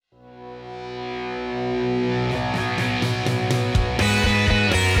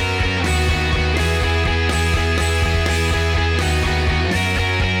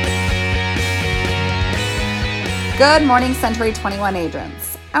Good morning, Century 21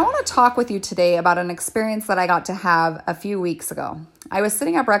 agents. I want to talk with you today about an experience that I got to have a few weeks ago. I was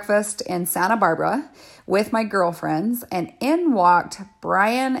sitting at breakfast in Santa Barbara with my girlfriends, and in walked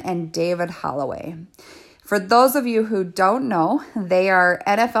Brian and David Holloway. For those of you who don't know, they are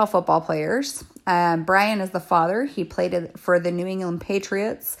NFL football players. Brian is the father. He played for the New England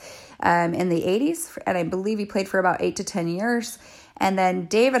Patriots in the 80s, and I believe he played for about 8 to 10 years. And then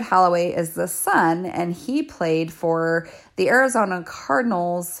David Holloway is the son, and he played for the Arizona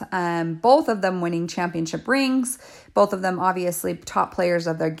Cardinals, both of them winning championship rings, both of them obviously top players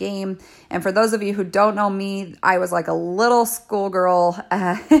of their game. And for those of you who don't know me, I was like a little schoolgirl,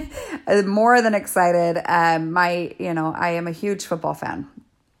 more than excited. I am a huge football fan.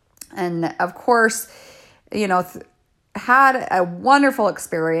 And of course, had a wonderful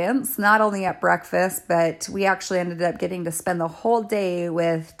experience, not only at breakfast, but we actually ended up getting to spend the whole day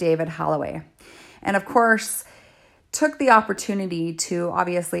with David Holloway. And of course, took the opportunity to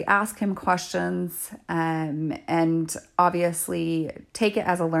obviously ask him questions and obviously take it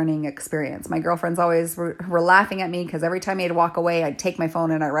as a learning experience. My girlfriends always were laughing at me because every time he'd walk away, I'd take my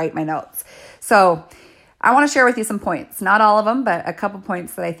phone and I'd write my notes. So I want to share with you some points, not all of them, but a couple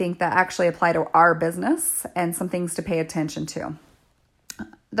points that I think that actually apply to our business and some things to pay attention to.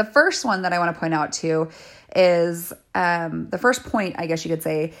 The first one that I want to point out to you is the first point, I guess you could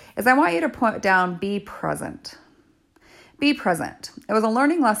say, is I want you to put down be present. Be present. It was a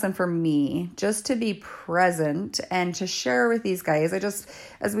learning lesson for me just to be present and to share with these guys.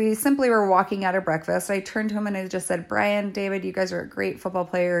 As we simply were walking out of breakfast, I turned to him and I just said, Brian, David, you guys are great football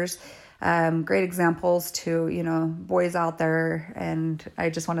players. Great examples to, boys out there. And I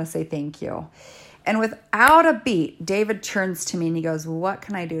just want to say thank you. And without a beat, David turns to me and he goes, what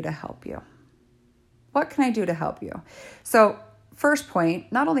can I do to help you? What can I do to help you? So first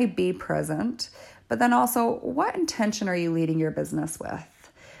point, not only be present, but then also what intention are you leading your business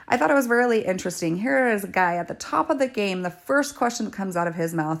with? I thought it was really interesting. Here is a guy at the top of the game. The first question that comes out of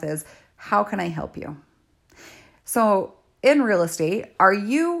his mouth is, how can I help you? So in real estate, are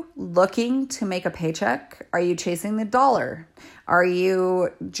you looking to make a paycheck? Are you chasing the dollar? Are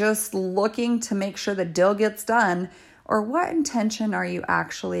you just looking to make sure the deal gets done? Or what intention are you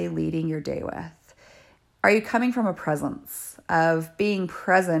actually leading your day with? Are you coming from a presence of being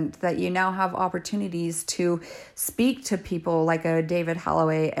present that you now have opportunities to speak to people like a David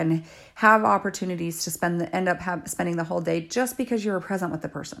Holloway and have opportunities to spending the whole day just because you were present with the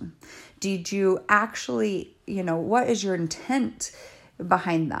person? Did you actually, what is your intent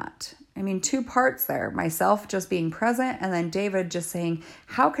behind that? I mean, two parts there, myself just being present and then David just saying,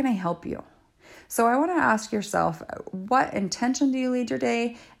 how can I help you? So I want to ask yourself, what intention do you lead your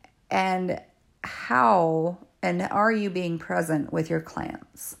day and how and are you being present with your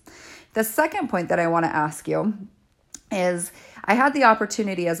clients? The second point that I want to ask you is I had the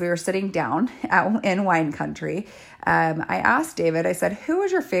opportunity as we were sitting down out in wine country. I asked David, I said, who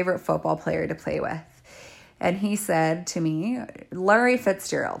was your favorite football player to play with? And he said to me, Larry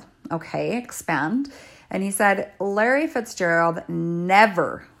Fitzgerald. Okay, expand. And he said, Larry Fitzgerald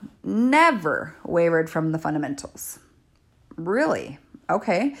never wavered from the fundamentals. Really?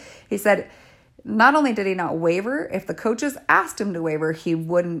 Okay. He said, not only did he not waver, if the coaches asked him to waver, he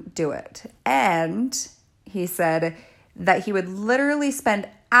wouldn't do it. And he said that he would literally spend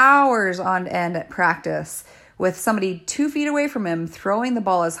hours on end at practice with somebody 2 feet away from him, throwing the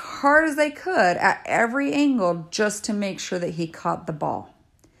ball as hard as they could at every angle just to make sure that he caught the ball.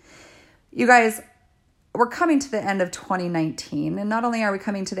 You guys, we're coming to the end of 2019. And not only are we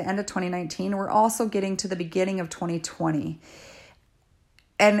coming to the end of 2019, we're also getting to the beginning of 2020.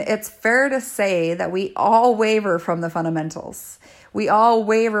 And it's fair to say that we all waver from the fundamentals. We all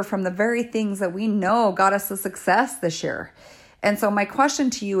waver from the very things that we know got us the success this year. And so my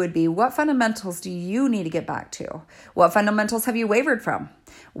question to you would be, what fundamentals do you need to get back to? What fundamentals have you wavered from?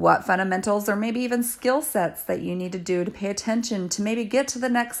 What fundamentals or maybe even skill sets that you need to do to pay attention to maybe get to the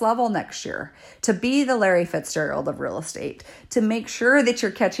next level next year, to be the Larry Fitzgerald of real estate, to make sure that you're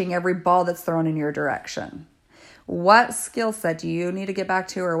catching every ball that's thrown in your direction? What skill set do you need to get back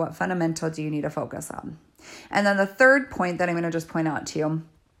to, or what fundamental do you need to focus on? And then the third point that I'm going to just point out to you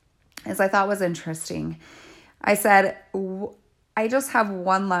is I thought was interesting. I said, I just have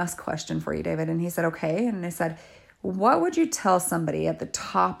one last question for you, David. And he said, okay. And I said, what would you tell somebody at the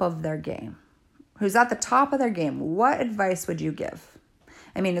top of their game? Who's at the top of their game? What advice would you give?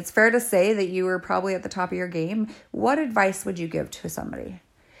 I mean, it's fair to say that you were probably at the top of your game. What advice would you give to somebody?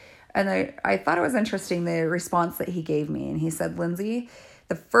 And I thought it was interesting, the response that he gave me. And he said, Lindsay,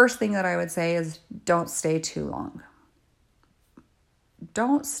 the first thing that I would say is don't stay too long.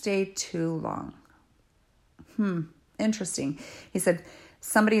 Don't stay too long. Interesting. He said,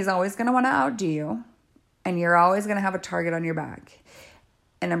 somebody's always going to want to outdo you, and you're always going to have a target on your back.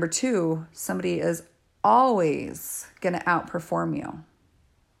 And number 2, somebody is always going to outperform you.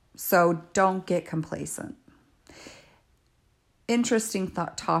 So don't get complacent. Interesting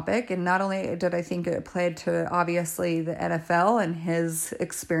topic. And not only did I think it applied to obviously the NFL and his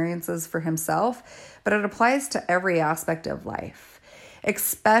experiences for himself, but it applies to every aspect of life,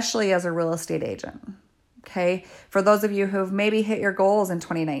 especially as a real estate agent. Okay. For those of you who've maybe hit your goals in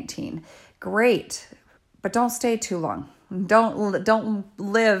 2019, great, but don't stay too long. Don't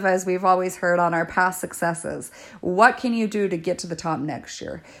live as we've always heard on our past successes. What can you do to get to the top next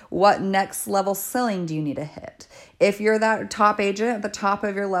year? What next level ceiling do you need to hit? If you're that top agent at the top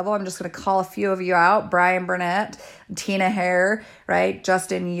of your level, I'm just going to call a few of you out: Brian Burnett, Tina Hare, right?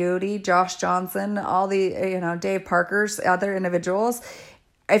 Justin Udy, Josh Johnson, all the, Dave Parker's, other individuals.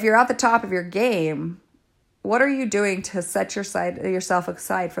 If you're at the top of your game, what are you doing to set yourself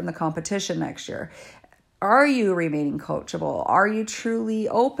aside from the competition next year? Are you remaining coachable? Are you truly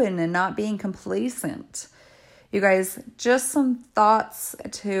open and not being complacent? You guys, just some thoughts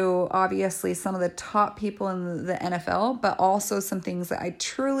to obviously some of the top people in the NFL, but also some things that I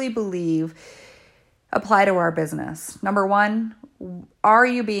truly believe apply to our business. Number 1, are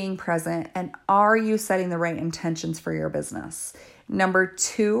you being present, and are you setting the right intentions for your business? Number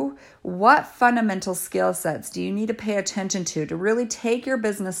 2, what fundamental skill sets do you need to pay attention to really take your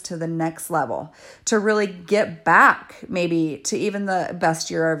business to the next level, to really get back maybe to even the best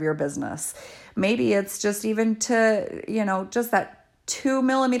year of your business? Maybe it's just even to, just that 2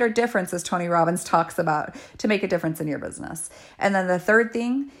 mm difference, as Tony Robbins talks about, to make a difference in your business. And then the third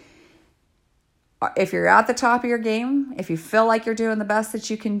thing, if you're at the top of your game, if you feel like you're doing the best that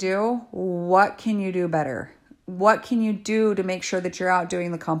you can do, what can you do better? What can you do to make sure that you're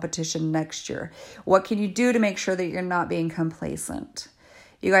outdoing the competition next year? What can you do to make sure that you're not being complacent?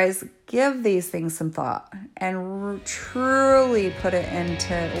 You guys, give these things some thought and truly put it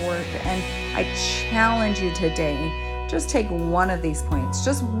into work. And I challenge you today, just take one of these points,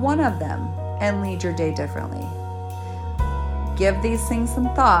 just one of them, and lead your day differently. Give these things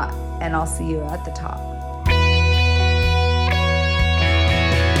some thought, and I'll see you at the top.